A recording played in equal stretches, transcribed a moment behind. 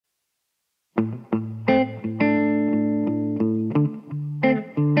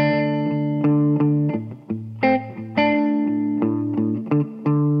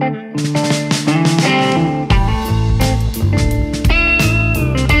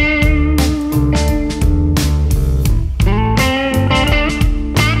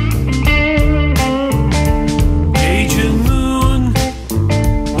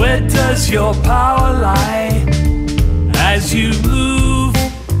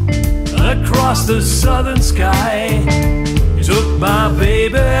across the southern sky. You took my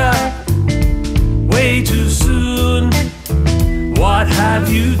baby way too soon. What have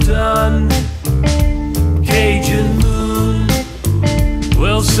you done, Cajun Moon?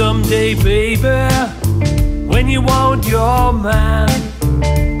 Well, someday, baby, when you want your man,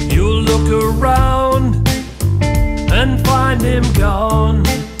 you'll look around and find him gone.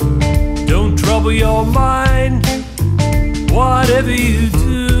 Don't trouble your mind, whatever you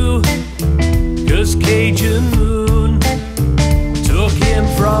do, 'cause Cajun Moon took him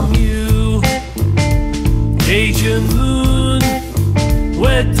from you. Cajun Moon,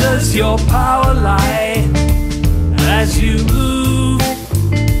 where does your power lie? As you move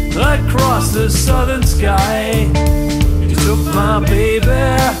across the southern sky, you took my baby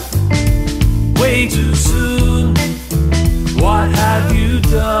way too soon. What have you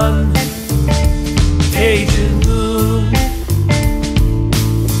done, Cajun Moon?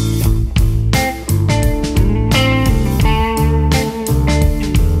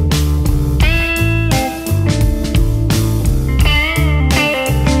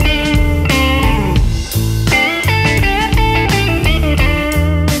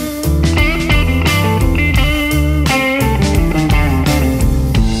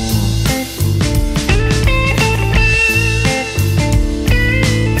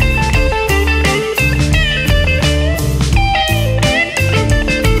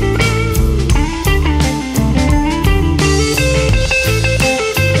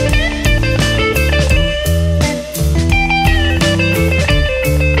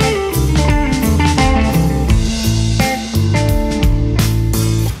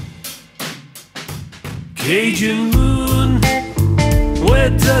 Cajun Moon,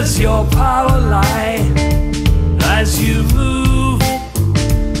 where does your power lie? As you move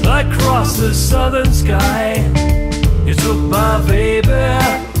across the southern sky, you took my baby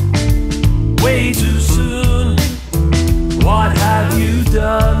way too soon. What have you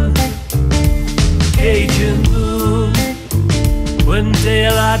done, Cajun Moon? When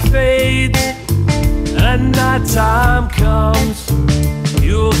daylight fades and night time comes,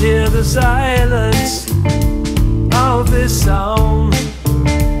 you'll hear the silence of this sound.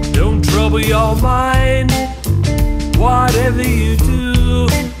 Don't trouble your mind, whatever you do,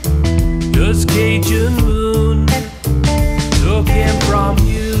 'cause Cajun Moon took him from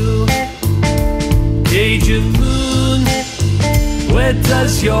you. Cajun Moon, where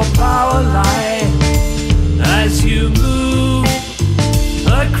does your power lie? As you move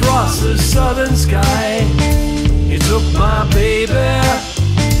across the southern sky, you took my baby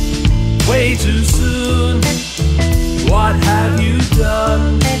way too soon. What have you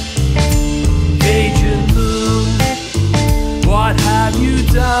done, Cajun Moon? What have you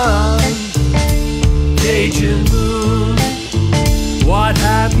done, Cajun Moon? What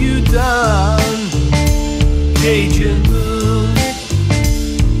have you done, Cajun Moon?